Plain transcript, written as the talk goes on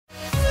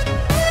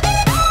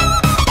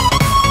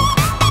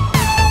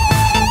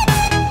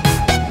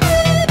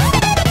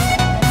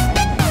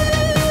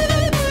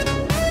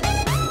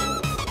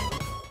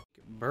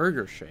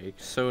sugar shake,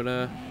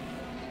 soda.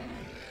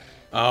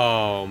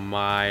 Oh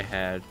my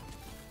head.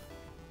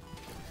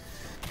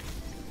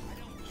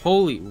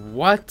 Holy,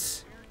 what?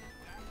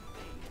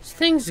 This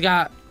thing's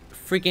got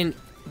freaking,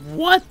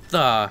 what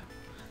the?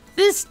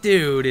 This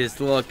dude is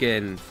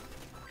looking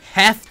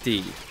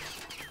hefty.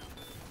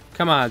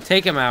 Come on,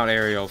 take him out,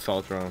 aerial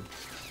assault drone.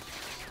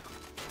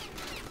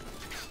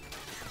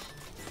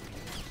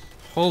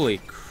 Holy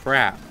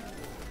crap.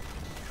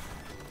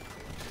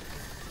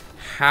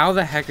 How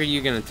the heck are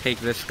you gonna take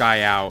this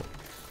guy out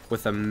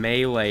with a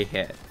melee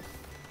hit?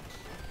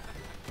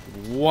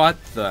 What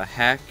the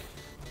heck?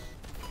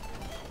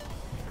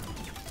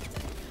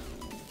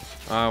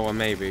 Oh, well,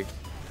 maybe.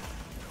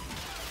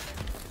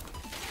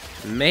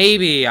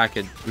 Maybe I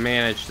could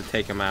manage to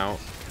take him out.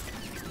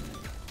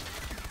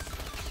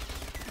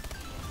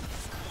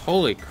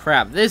 Holy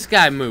crap, this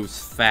guy moves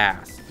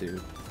fast,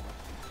 dude.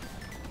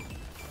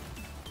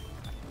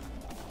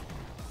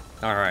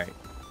 Alright.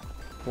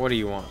 What do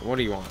you want? What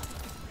do you want?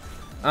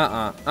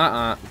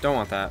 Don't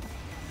want that.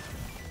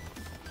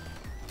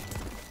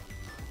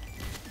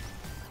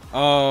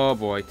 Oh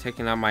boy,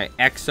 taking out my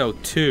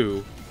EXO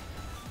 2.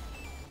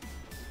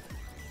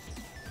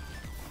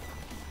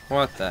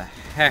 What the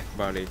heck,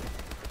 buddy?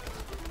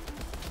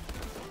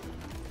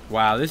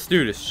 Wow, this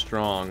dude is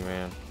strong,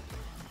 man.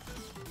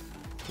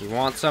 You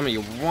want some?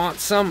 You want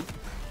some?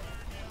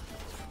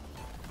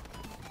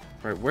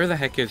 Right, where the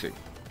heck is he?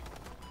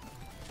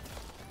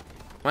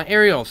 My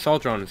aerial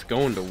assault drone is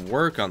going to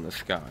work on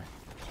this guy.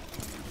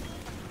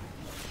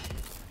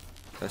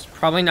 That's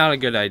probably not a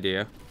good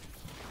idea.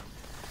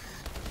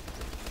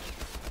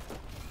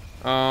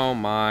 Oh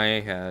my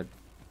head.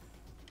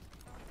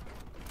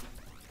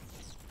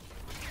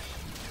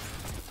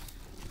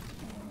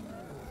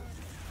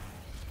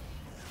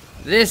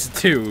 This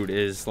dude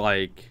is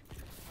like...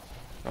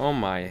 Oh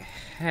my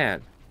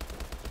head.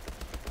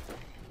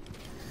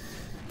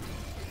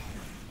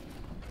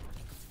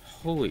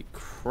 Holy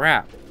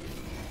crap.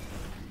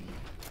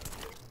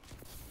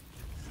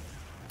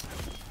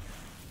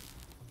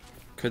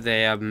 Could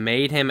they have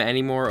made him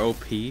any more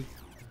OP?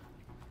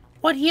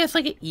 What? He has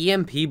like an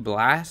EMP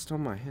blast? Oh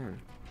my head.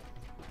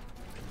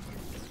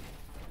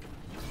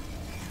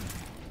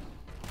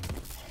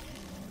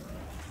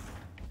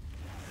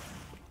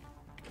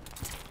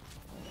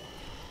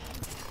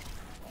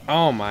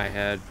 Oh my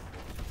head.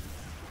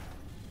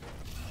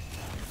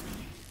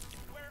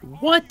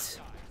 What?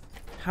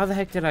 How the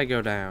heck did I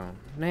go down?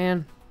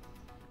 Man.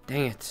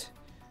 Dang it.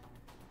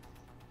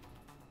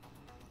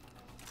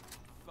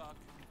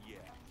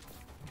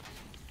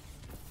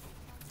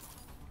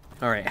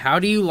 Alright, how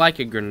do you like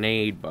a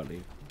grenade,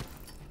 buddy?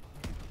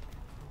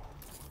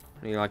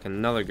 How do you like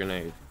another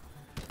grenade?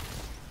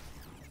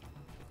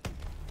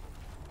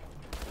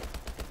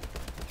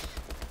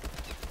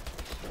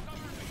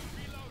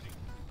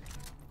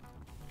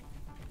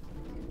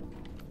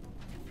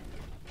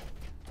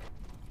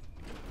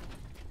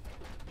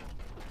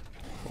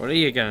 What are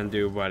you gonna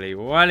do, buddy?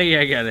 What are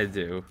you gonna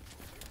do?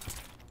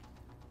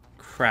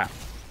 Crap.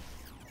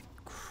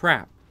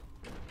 Crap.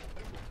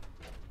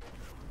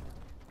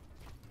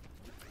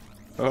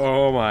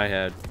 Oh my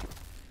head.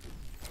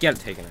 Get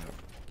it taken out.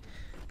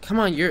 Come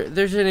on,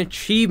 there's an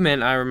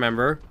achievement, I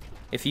remember.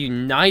 If you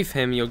knife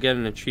him, you'll get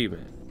an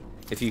achievement.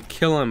 If you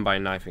kill him by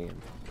knifing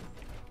him.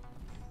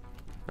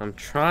 I'm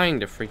trying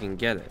to freaking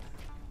get it.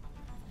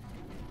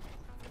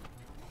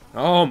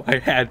 Oh my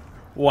head.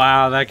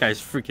 Wow, that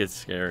guy's freaking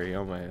scary.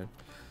 Oh my head.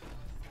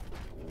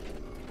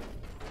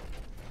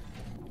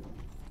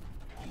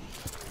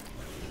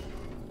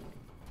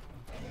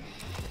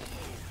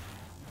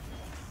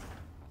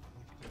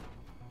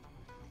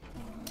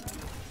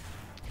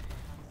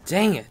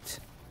 Dang it.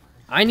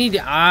 I need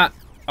to...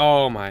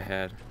 oh my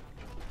head.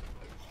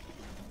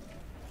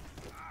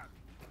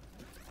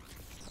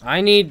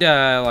 I need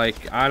to,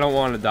 like... I don't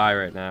want to die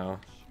right now.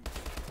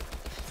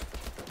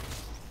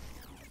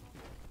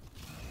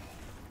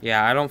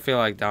 Yeah, I don't feel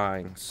like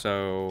dying,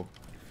 so...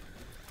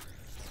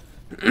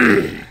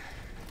 Good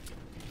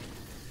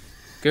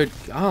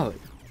golly.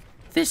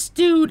 This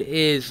dude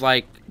is,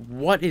 like...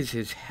 What is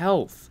his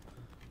health?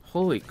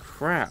 Holy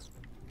crap.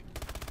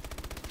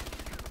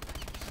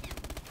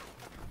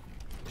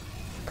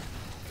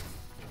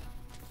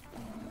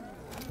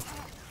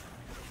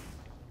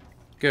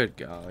 Good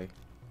golly.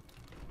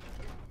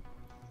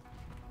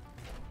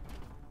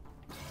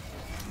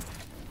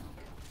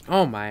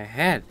 Oh my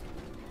head.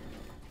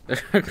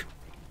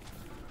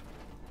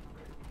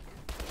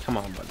 Come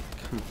on, buddy.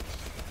 Come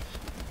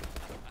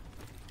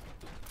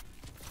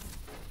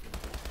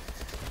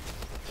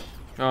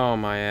on. Oh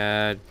my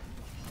head.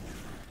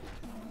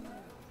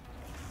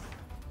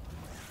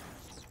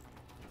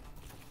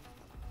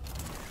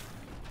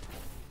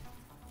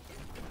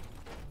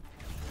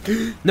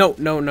 No,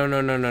 no, no,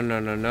 no, no, no, no,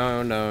 no,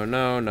 no, no,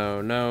 no,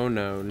 no, no, no,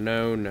 no,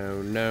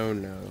 no, no,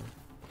 no.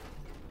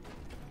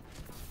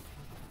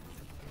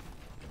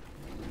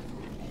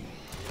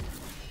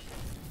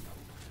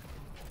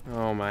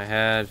 Oh my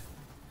head.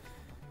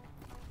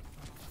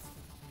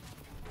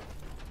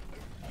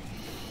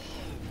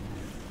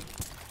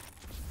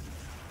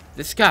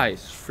 This guy is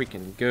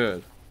freaking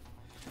good.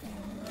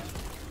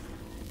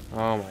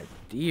 Oh my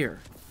dear.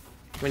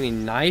 How many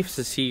knives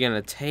is he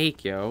gonna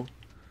take, yo?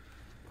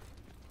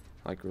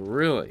 Like,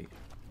 really?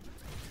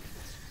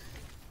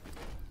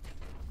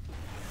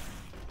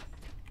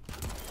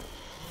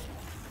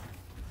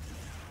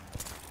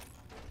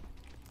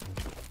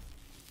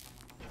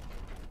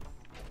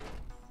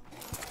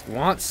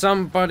 Want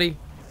somebody?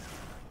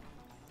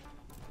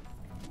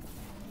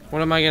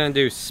 What am I gonna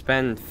do?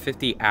 Spend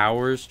 50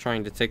 hours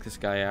trying to take this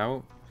guy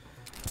out?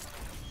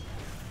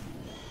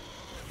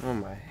 Oh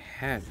my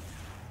head.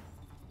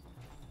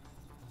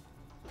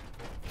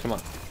 Come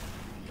on.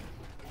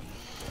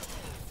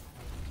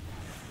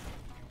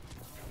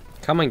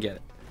 Come and get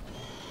it.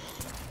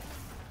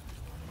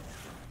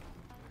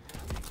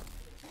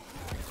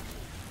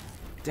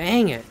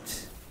 Dang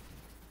it.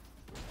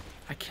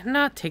 I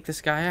cannot take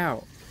this guy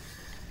out.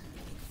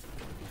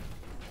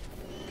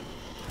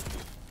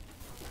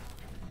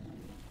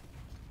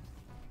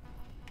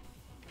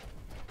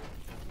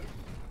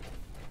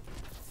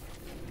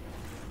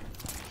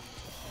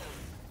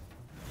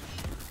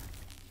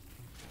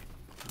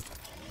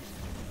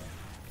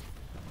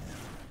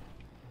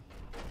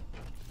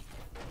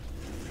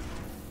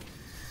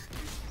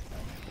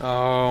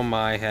 Oh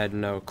my head,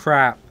 no.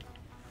 Crap.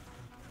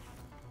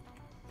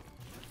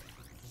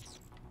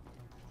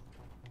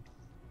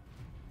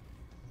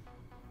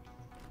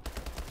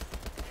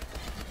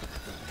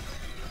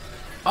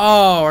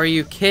 Oh, are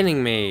you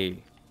kidding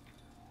me?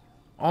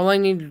 All I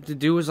needed to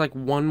do was like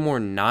one more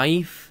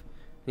knife,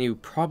 and you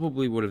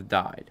probably would have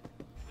died.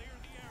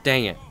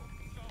 Dang it.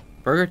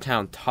 Burger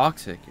Town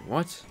toxic.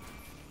 What?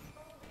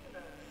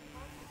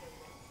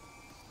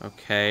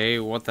 Okay,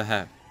 what the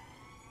heck?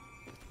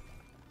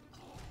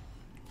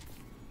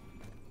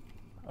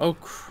 Oh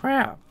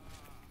crap.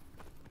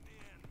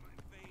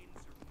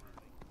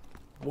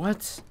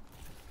 What?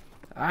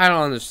 I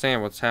don't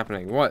understand what's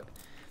happening. What?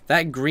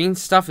 That green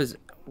stuff is...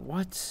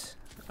 What?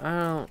 I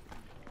don't...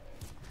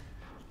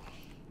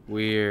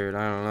 Weird.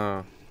 I don't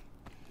know.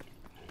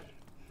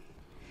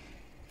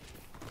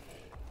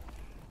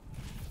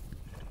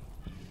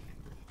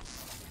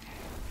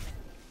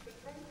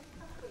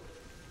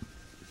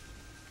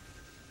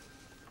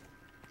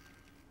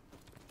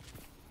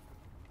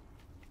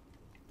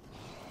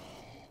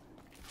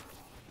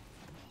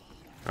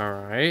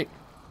 Alright.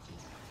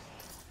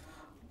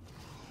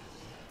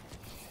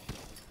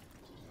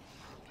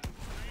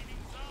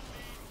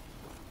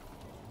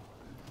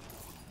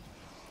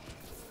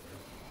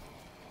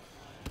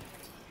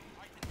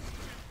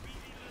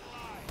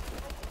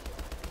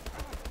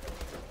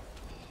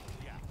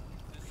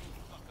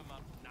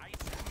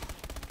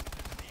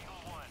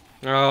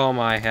 Oh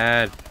my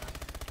head.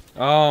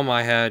 Oh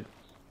my head.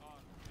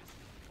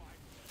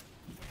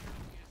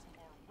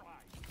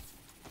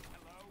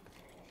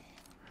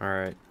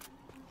 Alright.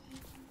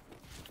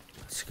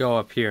 Let's go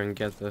up here and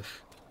get this.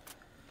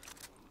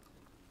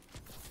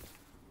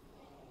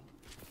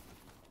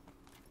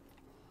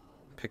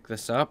 Pick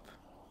this up.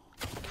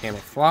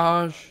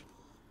 Camouflage.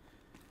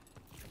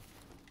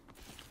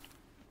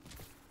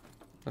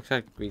 Looks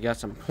like we got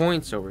some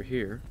points over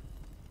here.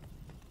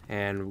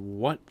 And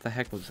what the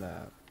heck was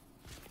that?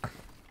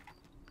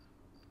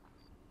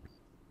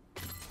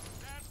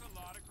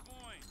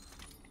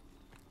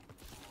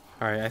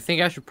 Alright, I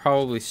think I should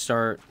probably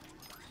start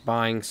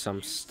buying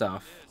some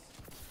stuff.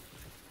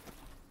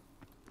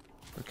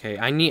 Okay,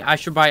 I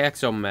should buy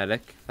EXO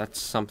medic. That's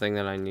something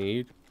that I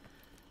need.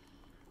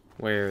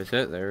 Where is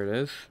it? There it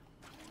is.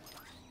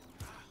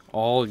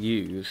 All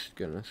used,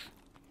 goodness.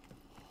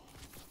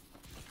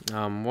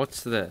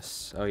 What's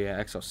this? Oh yeah,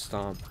 EXO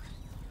stomp.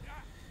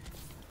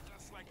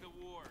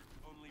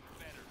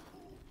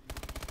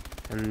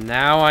 And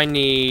now I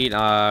need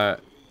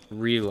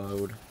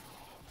reload.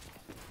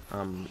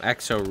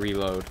 EXO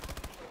reload.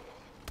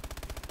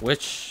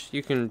 Which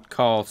you can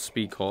call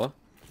speed cola.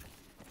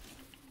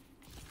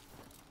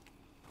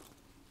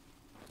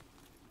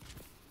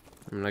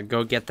 I'm gonna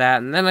go get that,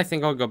 and then I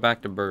think I'll go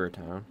back to Burger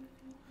Town.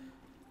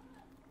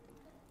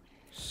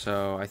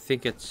 So I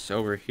think it's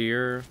over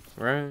here,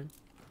 right?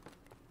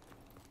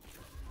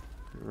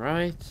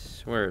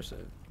 Right? Where is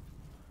it?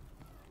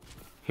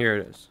 Here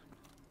it is.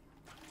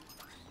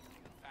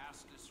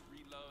 Fastest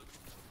reloads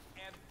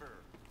ever.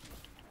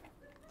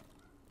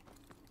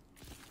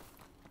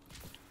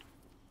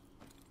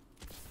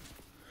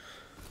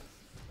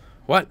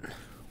 What?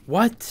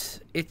 What?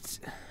 It's...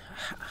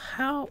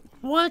 How?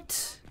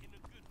 What?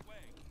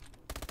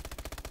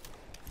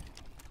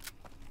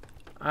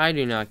 I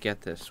do not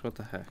get this. What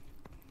the heck?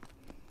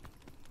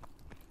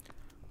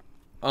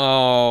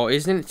 Oh,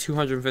 isn't it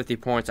 250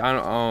 points? I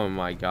don't... Oh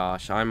my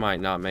gosh. I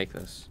might not make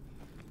this.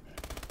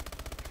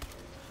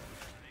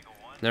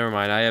 Never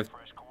mind. I have...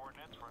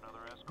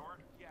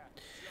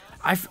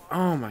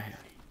 Oh my...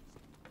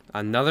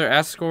 Another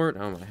escort?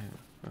 Oh my...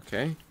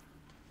 Okay.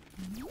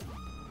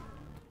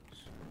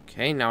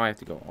 Okay, now I have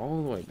to go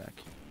all the way back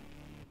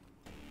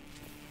here.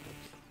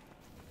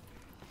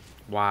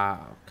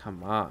 Wow.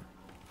 Come on.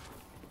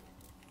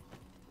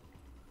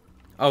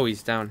 Oh,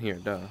 he's down here.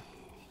 Duh.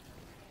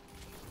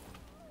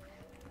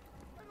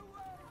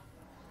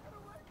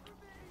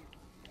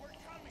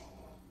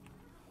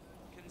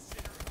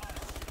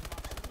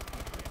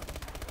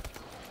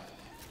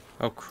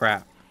 Oh,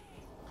 crap.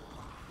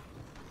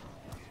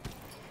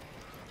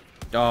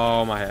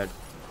 Oh, my head.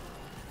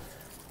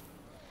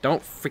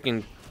 Don't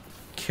freaking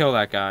kill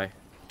that guy.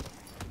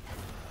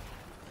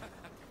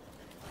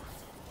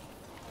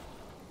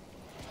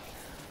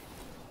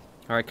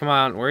 Alright, come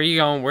on. Where are you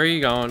going? Where are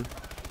you going?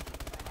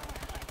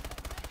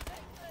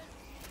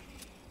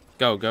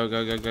 Go, go,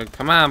 go, go, go.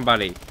 Come on,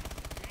 buddy.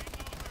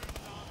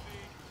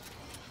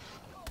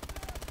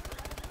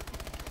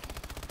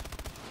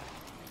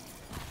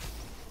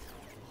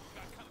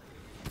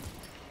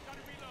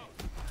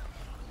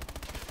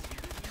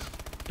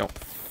 Don't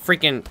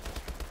freaking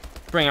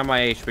bring up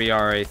my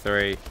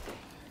HBRA3.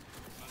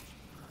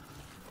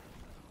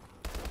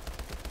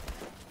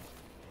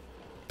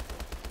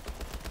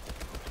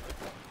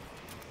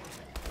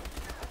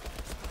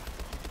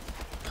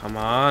 Come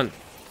on.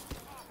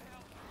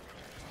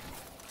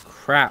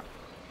 Crap.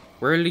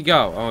 Where did he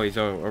go? Oh, he's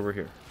over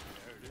here.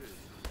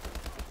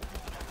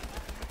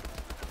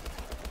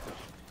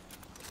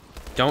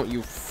 Don't you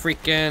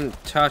freaking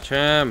touch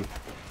him.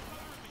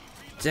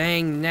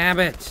 Dang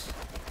nabbit.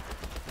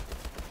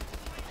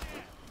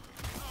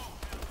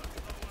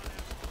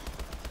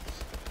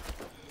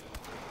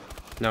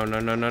 No,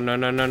 no, no, no, no,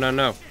 no, no, no,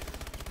 no.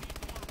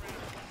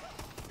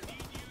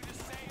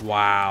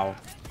 Wow.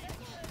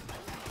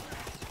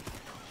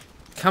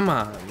 Come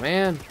on,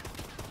 man.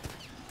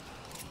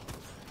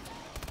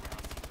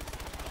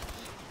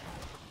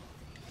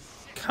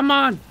 Come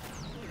on.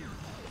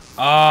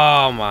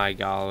 Oh my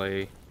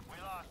golly.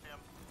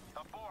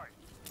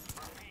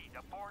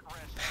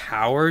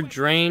 Power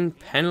drain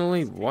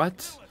penalty?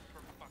 What?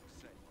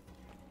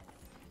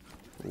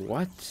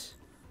 What?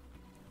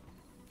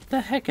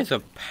 The heck is a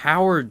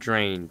power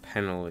drain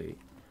penalty?